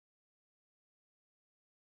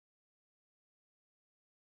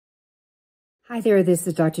Hi there, this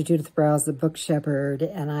is Dr. Judith Briles, the Book Shepherd,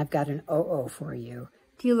 and I've got an for you.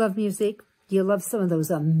 Do you love music? Do you love some of those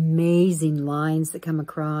amazing lines that come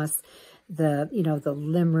across? The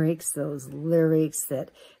limericks, those lyrics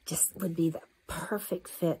that just would be the perfect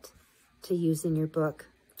fit to use in your book.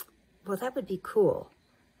 Well, that would be cool.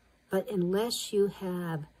 But unless you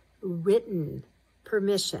have written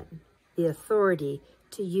permission, the authority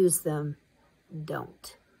to use them,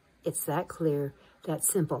 don't. It's that clear, that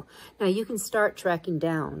simple. Now, you can start tracking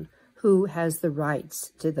down who has the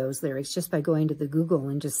rights to those lyrics just by going to the Google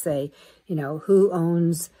and just say, who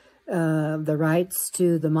owns the rights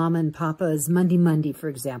to the Mama and Papa's Monday Monday, for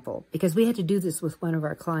example, because we had to do this with one of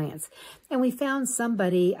our clients. And we found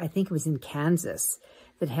somebody, I think it was in Kansas,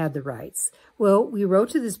 that had the rights. Well, we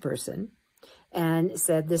wrote to this person and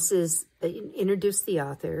said, introduced the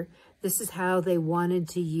author. This is how they wanted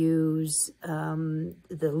to use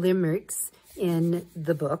the limericks in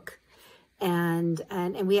the book. And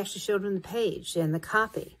we actually showed them the page and the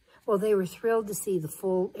copy. Well, they were thrilled to see the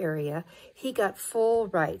full area. He got full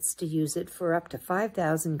rights to use it for up to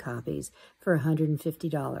 5,000 copies for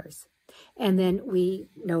 $150. And then we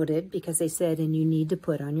noted, because they said, and you need to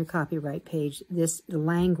put on your copyright page this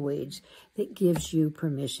language that gives you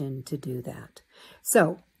permission to do that.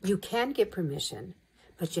 So you can get permission,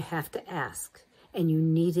 but you have to ask, and you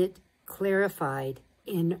need it clarified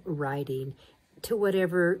in writing to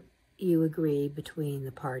whatever you agree between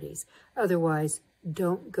the parties. Otherwise,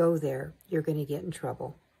 don't go there. You're going to get in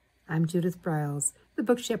trouble. I'm Judith Briles, the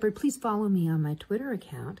Book Shepherd. Please follow me on my Twitter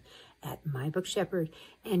account at MyBookShepherd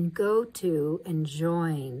and go to and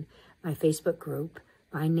join my Facebook group,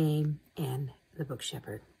 my name, and the Book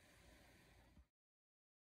Shepherd.